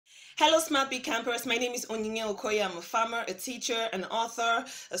Hello, Smart Bee campers. My name is Onyinye Okoye. I'm a farmer, a teacher, an author,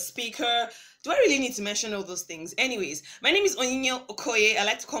 a speaker. Do I really need to mention all those things? Anyways, my name is Onyinye Okoye. I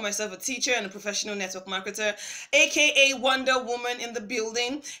like to call myself a teacher and a professional network marketer, aka Wonder Woman in the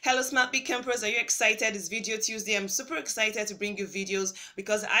building. Hello, Smart Bee campers. Are you excited? It's Video Tuesday. I'm super excited to bring you videos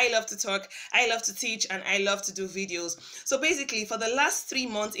because I love to talk, I love to teach, and I love to do videos. So basically, for the last 3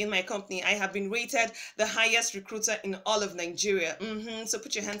 months in my company, I have been rated the highest recruiter in all of Nigeria. So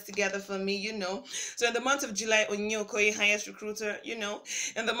put your hands together for me, you know. So in the month of July, Onyinye Okoye, highest recruiter, you know.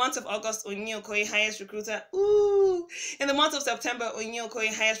 In the month of August, Onyinye Okoye, highest recruiter, ooh. In the month of September, Onyinye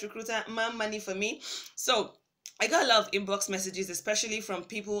Okoye, highest recruiter, money for me. So I got a lot of inbox messages, especially from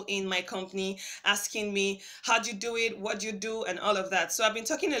people in my company asking me, how'd you do it? What do you do? And all of that. So I've been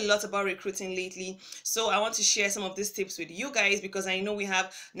talking a lot about recruiting lately. So I want to share some of these tips with you guys because I know we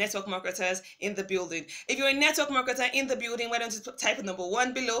have network marketers in the building. If you're a network marketer in the building, why don't you type number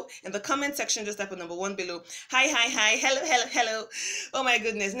 1 below? In the comment section, just type number 1 below. Hi, hello. Oh my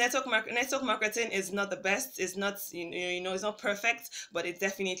goodness. Network marketing is not the best. It's not, it's not perfect, but it's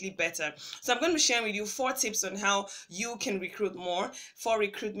definitely better. So I'm going to be sharing with you 4 tips on how you can recruit more, 4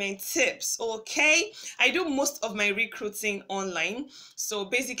 recruitment tips. Okay, I do most of my recruiting online, so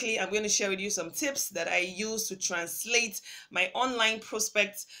basically I'm going to share with you some tips that I use to translate my online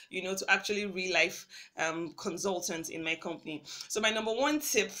prospects, to actually real life consultants in my company. So my number 1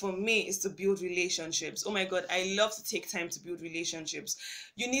 tip for me is to build relationships. Oh my god, I love to take time to build relationships.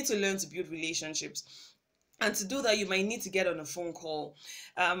 You need to learn to build relationships. And to do that, you might need to get on a phone call.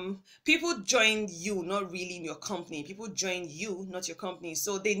 People join you, not really in your company. People join you, not your company.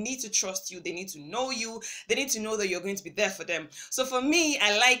 So they need to trust you. They need to know you. They need to know that you're going to be there for them. So for me,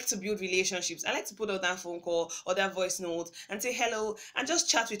 I like to build relationships. I like to put out that phone call or that voice note and say hello and just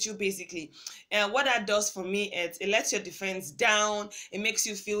chat with you basically. What that does for me is it lets your defense down. It makes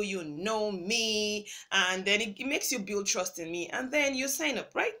you feel you know me. And then it makes you build trust in me. And then you sign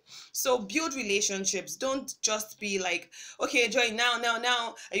up, right? So build relationships. Don't just be like, okay, join now,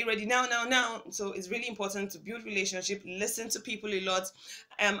 are you ready now. So it's really important to build relationship, listen to people a lot,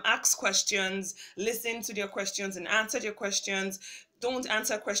 ask questions, listen to their questions and answer their questions. Don't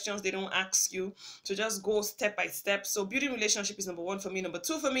answer questions they don't ask you. So just go step by step. So building relationship is number 1 for me. Number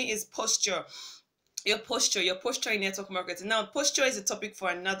 2 for me is posture. Your posture in network marketing. Now, posture is a topic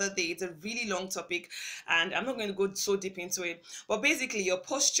for another day. It's a really long topic, and I'm not going to go so deep into it. But basically, your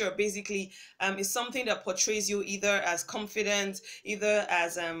posture is something that portrays you either as confident, either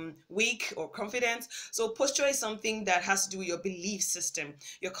as weak or confident. So posture is something that has to do with your belief system,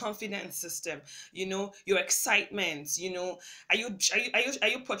 your confidence system. Your excitement. Are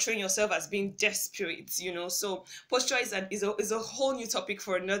you portraying yourself as being desperate? So posture is a whole new topic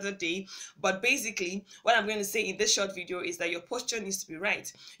for another day. But basically, what I'm going to say in this short video is that your posture needs to be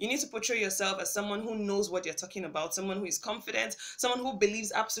right. You need to portray yourself as someone who knows what you're talking about, someone who is confident, someone who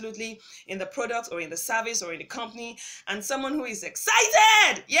believes absolutely in the product or in the service or in the company, and someone who is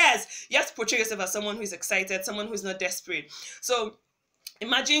excited. Yes, you have to portray yourself as someone who is excited, someone who is not desperate. So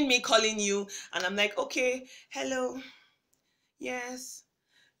imagine me calling you and I'm like, okay, hello, yes,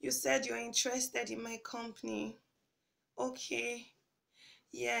 you said you're interested in my company. Okay.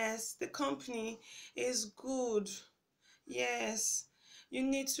 Yes, the company is good. Yes, you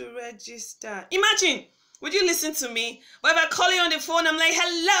need to register. Imagine, would you listen to me? But if I call you on the phone, I'm like,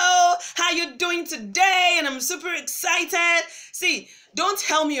 hello, how you doing today? And I'm super excited. See, don't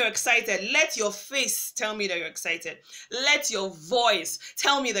tell me you're excited. Let your face tell me that you're excited. Let your voice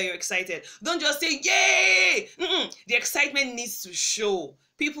tell me that you're excited. Don't just say, yay! The excitement needs to show.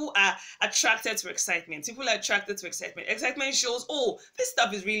 People are attracted to excitement. People are attracted to excitement. Excitement shows, oh, this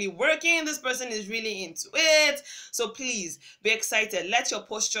stuff is really working. This person is really into it. So please be excited. Let your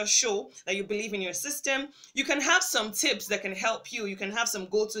posture show that you believe in your system. You can have some tips that can help you. You can have some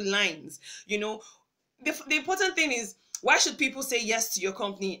go-to lines. The important thing is, why should people say yes to your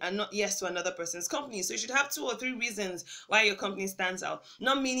company and not yes to another person's company? So you should have 2 or 3 reasons why your company stands out.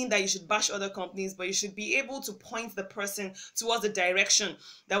 Not meaning that you should bash other companies, but you should be able to point the person towards a direction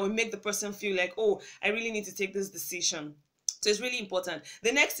that will make the person feel like, oh, I really need to take this decision. So it's really important.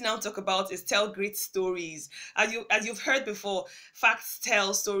 The next thing I'll talk about is tell great stories. As you've heard before, facts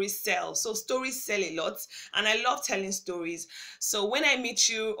tell, stories sell. So stories sell a lot, and I love telling stories. So when I meet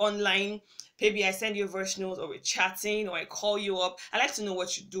you online, maybe I send you a voice note, or we're chatting, or I call you up. I like to know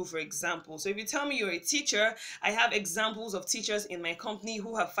what you do, for example. So if you tell me you're a teacher, I have examples of teachers in my company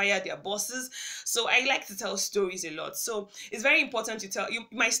who have fired their bosses. So I like to tell stories a lot. So it's very important to tell you.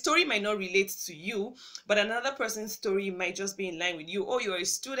 My story might not relate to you, but another person's story might just be in line with you. Oh, you're a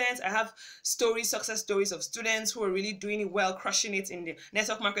student. I have stories, success stories of students who are really doing it well, crushing it in the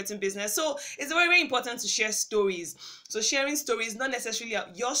network marketing business. So it's very, very important to share stories. So sharing stories, not necessarily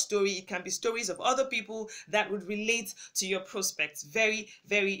your story, it can be stories of other people that would relate to your prospects. Very,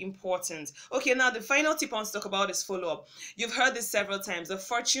 very important. Okay, now the final tip I want to talk about is follow-up. You've heard this several times. The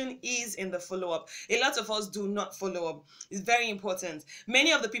fortune is in the follow-up. A lot of us do not follow up. It's very important.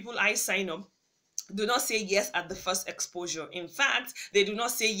 Many of the people I sign up do not say yes at the first exposure. In fact, they do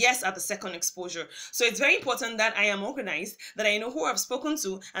not say yes at the second exposure. So it's very important that I am organized, that I know who I've spoken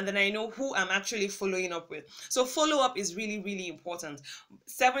to, and that I know who I'm actually following up with. So follow-up is really, really important.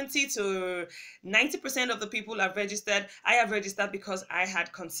 70 to 90% of the people I've registered, I have registered because I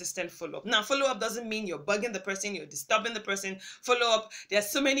had consistent follow-up. Now, follow-up doesn't mean you're bugging the person, you're disturbing the person. Follow-up, there are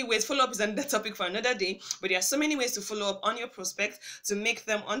so many ways. Follow-up is another topic for another day, but there are so many ways to follow up on your prospects to make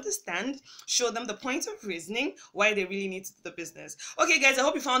them understand, show them the point of reasoning why they really need to do the business. Okay guys, I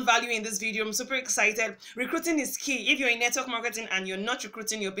hope you found value in this video. I'm super excited. Recruiting is key. If you're in network marketing and you're not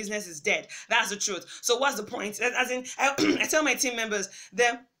recruiting, your business is dead. That's the truth. So what's the point? As in, I tell my team members,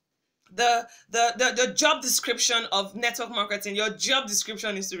 the job description of network marketing, your job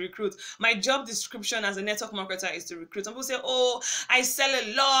description is to recruit. My job description as a network marketer is to recruit. Some people say, oh, I sell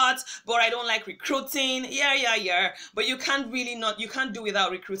a lot, but I don't like recruiting. Yeah. But you can't do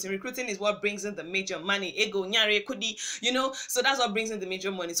without recruiting. Recruiting is what brings in the major money. Ego, nyare, kudi, so that's what brings in the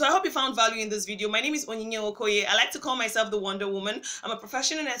major money. So I hope you found value in this video. My name is Onyinye Okoye. I like to call myself the Wonder Woman. I'm a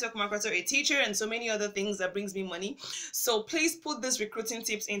professional network marketer, a teacher, and so many other things that brings me money. So please put these recruiting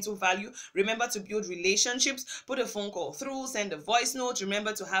tips into value. Remember to build relationships, put a phone call through, send a voice note.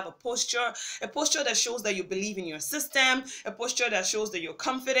 Remember to have a posture that shows that you believe in your system, a posture that shows that you're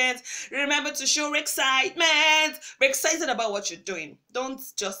confident. Remember to show excitement. Be excited about what you're doing. Don't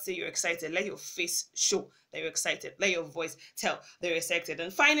just say you're excited. Let your face show that you're excited. Let your voice tell that you're excited.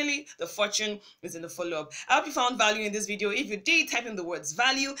 And finally, the fortune is in the follow-up. I hope you found value in this video. If you did, type in the words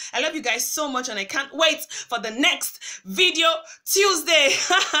value. I love you guys so much, and I can't wait for the next video Tuesday.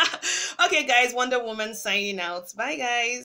 Okay guys, Wonder Woman signing out. Bye guys.